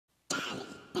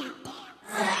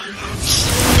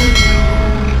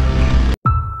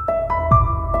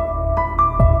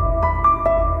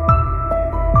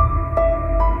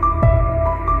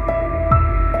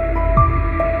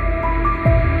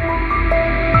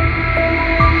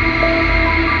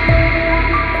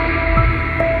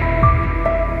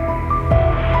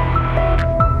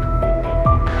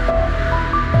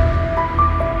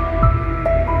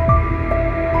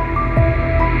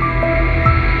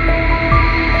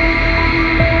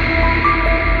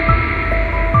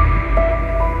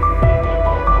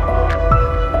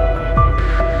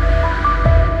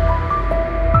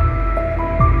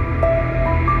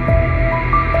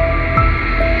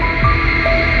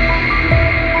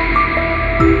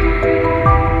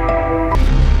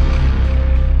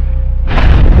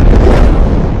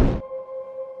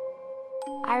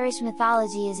Irish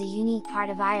mythology is a unique part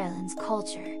of Ireland's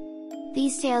culture.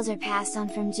 These tales are passed on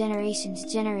from generation to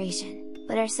generation,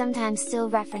 but are sometimes still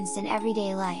referenced in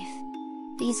everyday life.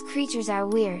 These creatures are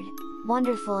weird,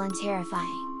 wonderful and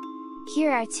terrifying.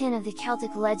 Here are 10 of the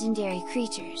Celtic legendary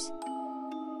creatures.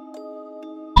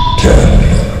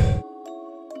 10.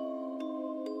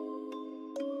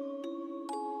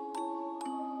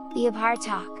 The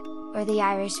Abhartach, or the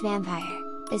Irish vampire,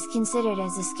 is considered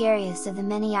as the scariest of the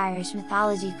many Irish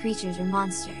mythology creatures or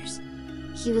monsters.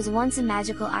 He was once a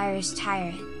magical Irish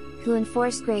tyrant, who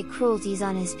enforced great cruelties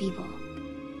on his people.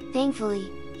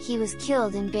 Thankfully, he was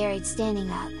killed and buried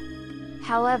standing up.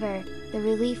 However, the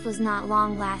relief was not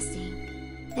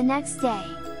long-lasting. The next day,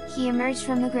 he emerged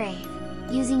from the grave,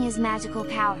 using his magical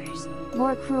powers,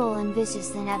 more cruel and vicious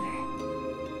than ever.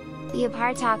 The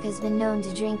Abhartach has been known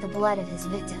to drink the blood of his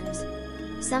victims.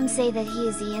 Some say that he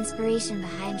is the inspiration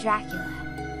behind Dracula.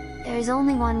 There is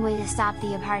only one way to stop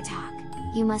the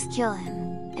Abhartach: you must kill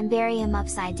him, and bury him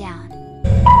upside down.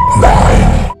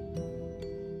 9.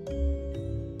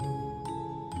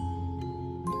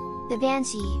 The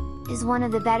Banshee is one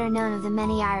of the better known of the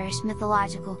many Irish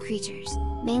mythological creatures,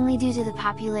 mainly due to the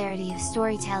popularity of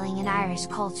storytelling in Irish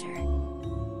culture.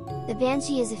 The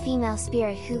Banshee is a female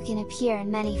spirit who can appear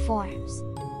in many forms.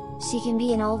 She can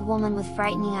be an old woman with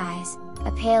frightening eyes,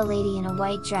 a pale lady in a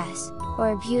white dress, or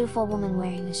a beautiful woman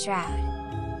wearing a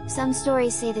shroud. Some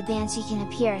stories say the Banshee can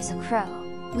appear as a crow,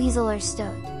 weasel or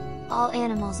stoat, all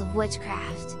animals of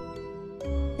witchcraft.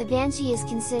 The Banshee is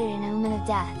considered an omen of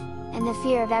death, and the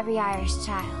fear of every Irish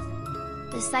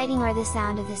child. The sighting or the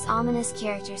sound of this ominous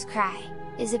character's cry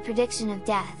is a prediction of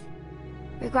death.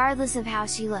 Regardless of how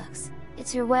she looks,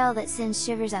 it's her wail that sends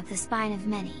shivers up the spine of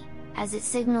many, as it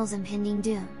signals impending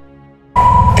doom.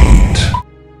 8.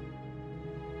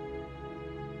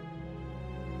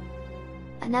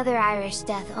 Another Irish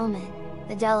death omen,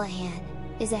 the Dullahan,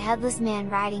 is a headless man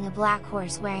riding a black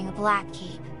horse wearing a black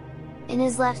cape. In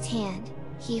his left hand,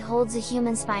 he holds a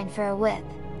human spine for a whip,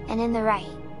 and in the right,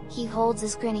 he holds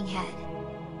a grinning head.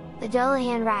 The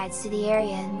Dullahan rides to the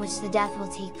area in which the death will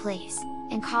take place,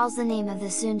 and calls the name of the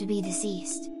soon-to-be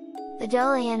deceased. The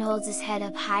Dullahan holds his head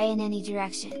up high in any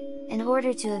direction, in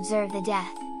order to observe the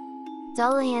death.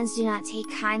 Dullahans do not take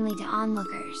kindly to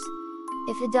onlookers.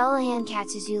 If a Dullahan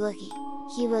catches you looking,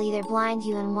 he will either blind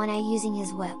you in one eye using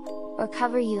his whip, or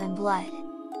cover you in blood.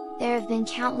 There have been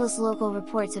countless local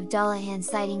reports of Dullahan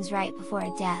sightings right before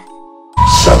a death.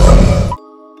 7.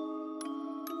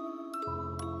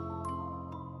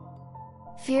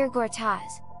 Fir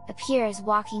Gortaz appear as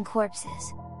walking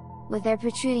corpses. With their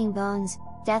protruding bones,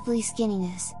 deathly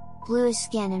skinniness, bluish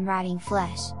skin and rotting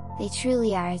flesh, they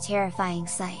truly are a terrifying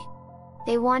sight.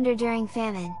 They wander during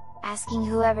famine, asking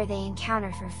whoever they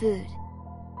encounter for food.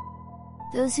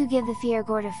 Those who give the Fir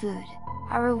Gorta food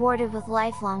are rewarded with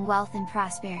lifelong wealth and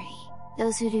prosperity.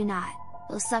 Those who do not,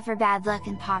 will suffer bad luck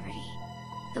and poverty.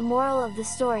 The moral of the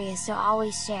story is to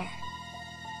always share.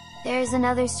 There is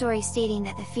another story stating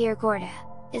that the Fir Gorta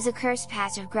is a cursed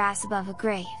patch of grass above a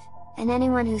grave, and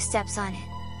anyone who steps on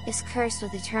it is cursed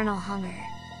with eternal hunger.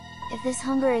 If this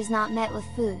hunger is not met with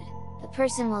food, the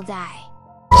person will die.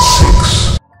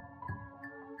 6.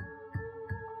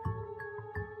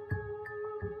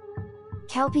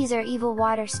 Kelpies are evil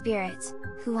water spirits,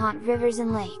 who haunt rivers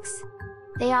and lakes.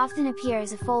 They often appear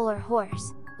as a foal or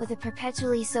horse, with a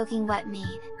perpetually soaking wet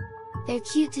mane. Their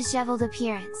cute disheveled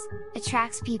appearance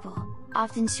attracts people,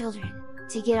 often children,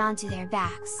 to get onto their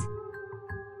backs.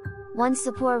 Once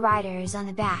the poor rider is on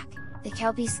the back, the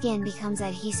Kelpie's skin becomes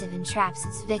adhesive and traps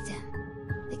its victim.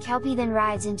 The Kelpie then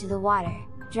rides into the water,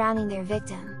 drowning their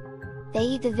victim. They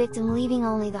eat the victim, leaving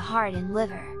only the heart and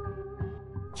liver.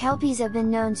 Kelpies have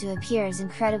been known to appear as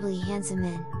incredibly handsome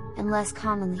men, and less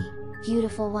commonly,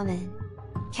 beautiful women.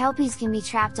 Kelpies can be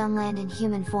trapped on land in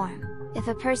human form, if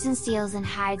a person steals and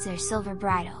hides their silver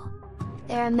bridle.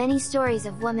 There are many stories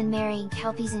of women marrying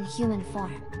Kelpies in human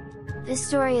form. This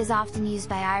story is often used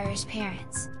by Irish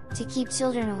parents, to keep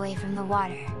children away from the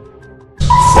water.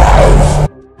 5.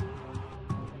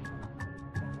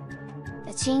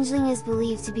 A changeling is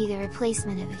believed to be the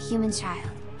replacement of a human child,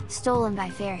 stolen by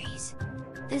fairies.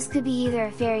 This could be either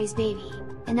a fairy's baby,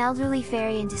 an elderly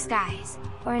fairy in disguise,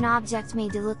 or an object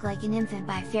made to look like an infant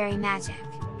by fairy magic.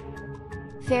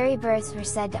 Fairy births were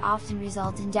said to often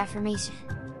result in deformation.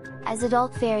 As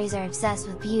adult fairies are obsessed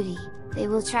with beauty, they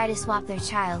will try to swap their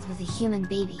child with a human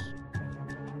baby.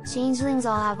 Changelings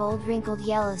all have old wrinkled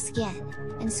yellow skin,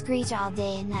 and screech all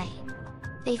day and night.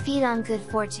 They feed on good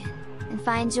fortune, and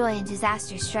find joy in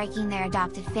disaster striking their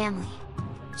adopted family.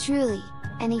 Truly,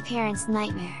 any parent's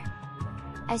nightmare.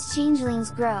 As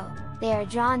changelings grow, they are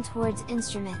drawn towards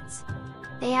instruments.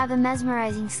 They have a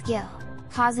mesmerizing skill,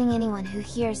 causing anyone who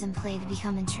hears them play to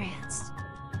become entranced.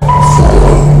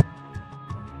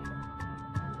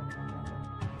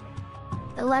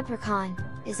 The leprechaun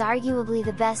is arguably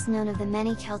the best known of the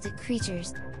many Celtic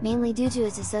creatures, mainly due to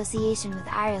its association with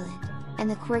Ireland, and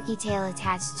the quirky tale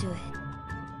attached to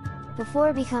it.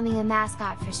 Before becoming a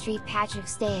mascot for St.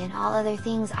 Patrick's Day and all other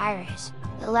things Irish,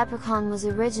 the leprechaun was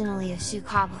originally a shoe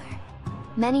cobbler.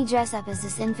 Many dress up as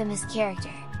this infamous character,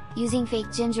 using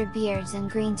fake ginger beards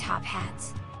and green top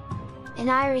hats. In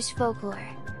Irish folklore,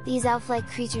 these elf-like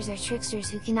creatures are tricksters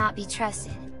who cannot be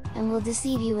trusted, and will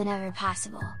deceive you whenever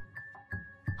possible.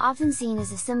 Often seen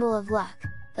as a symbol of luck,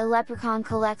 the leprechaun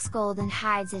collects gold and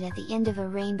hides it at the end of a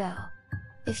rainbow.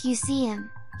 If you see him,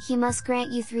 he must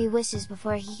grant you 3 wishes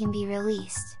before he can be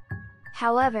released.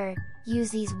 However, use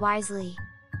these wisely.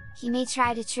 He may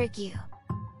try to trick you.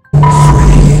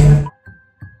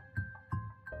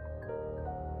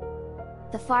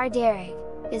 The Fardarig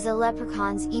is a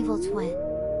leprechaun's evil twin.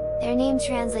 Their name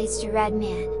translates to Red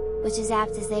Man, which is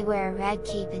apt as they wear a red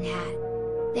cape and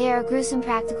hat. They are gruesome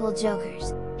practical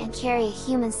jokers, and carry a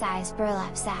human-sized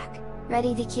burlap sack,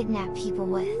 ready to kidnap people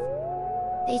with.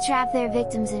 They trap their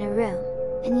victims in a room,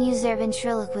 and use their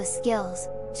ventriloquist skills,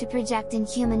 to project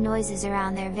inhuman noises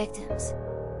around their victims.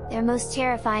 Their most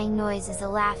terrifying noise is the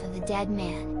laugh of a dead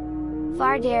man.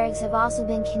 Fardarigs have also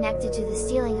been connected to the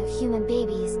stealing of human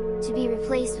babies, to be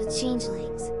replaced with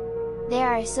changelings. They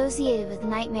are associated with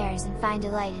nightmares and find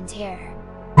delight in terror.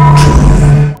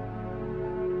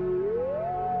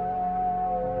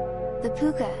 The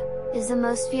Puka is the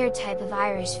most feared type of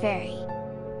Irish fairy.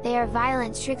 They are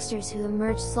violent tricksters who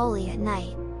emerge solely at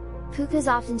night.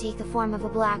 Pukas often take the form of a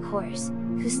black horse,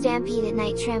 who stampede at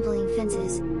night trampling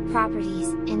fences, properties,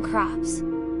 and crops.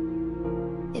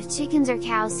 If chickens or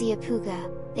cows see a puka,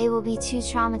 they will be too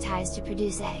traumatized to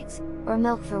produce eggs, or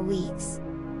milk for weeks.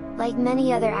 Like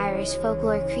many other Irish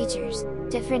folklore creatures,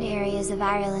 different areas of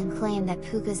Ireland claim that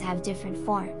pukas have different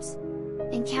forms.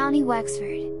 In County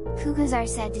Wexford, pukas are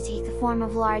said to take the form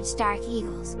of large dark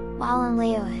eagles, while in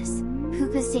Leois,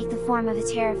 pukas take the form of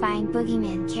a terrifying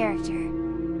boogeyman character.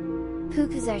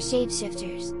 Pukas are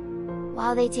shapeshifters.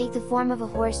 While they take the form of a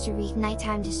horse to wreak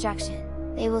nighttime destruction,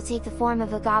 they will take the form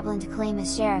of a goblin to claim a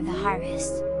share of the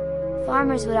harvest.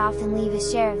 Farmers would often leave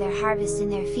a share of their harvest in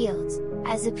their fields,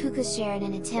 as the pukas share in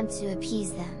an attempt to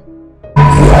appease them.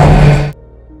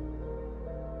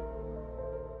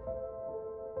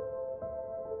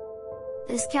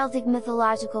 This Celtic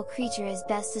mythological creature is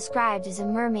best described as a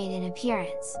mermaid in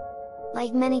appearance.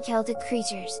 Like many Celtic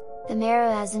creatures, the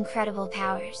Merrow has incredible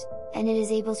powers, and it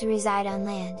is able to reside on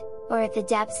land, or at the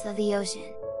depths of the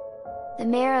ocean. The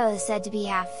Merrow is said to be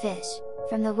half fish,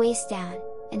 from the waist down,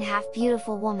 and half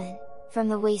beautiful woman, from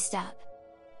the waist up.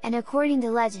 And according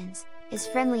to legends, is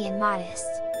friendly and modest.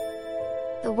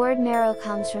 The word Merrow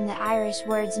comes from the Irish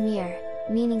words mere,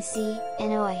 meaning sea,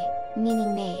 and oi,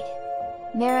 meaning maid.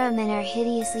 Merrow men are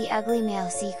hideously ugly male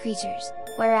sea creatures,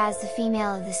 whereas the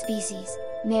female of the species,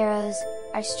 Merrows,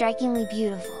 are strikingly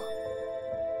beautiful.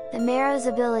 The Merrow's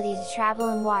ability to travel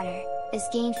in water, is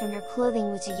gained from her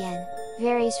clothing, which again,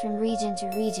 varies from region to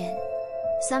region.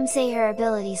 Some say her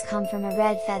abilities come from a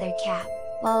red feather cap,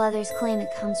 while others claim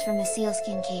it comes from a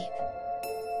sealskin cape.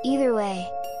 Either way,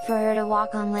 for her to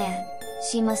walk on land,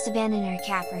 she must abandon her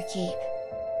cap or cape.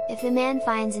 If a man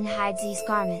finds and hides these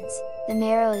garments, the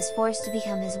Merrow is forced to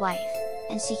become his wife,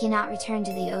 and she cannot return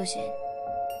to the ocean.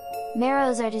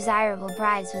 Merrows are desirable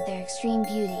brides with their extreme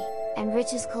beauty, and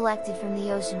riches collected from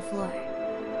the ocean floor.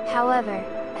 However,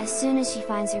 as soon as she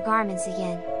finds her garments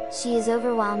again, she is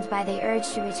overwhelmed by the urge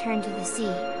to return to the sea,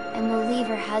 and will leave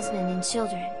her husband and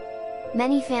children.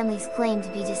 Many families claim to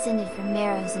be descended from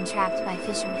Merrows entrapped by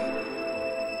fishermen.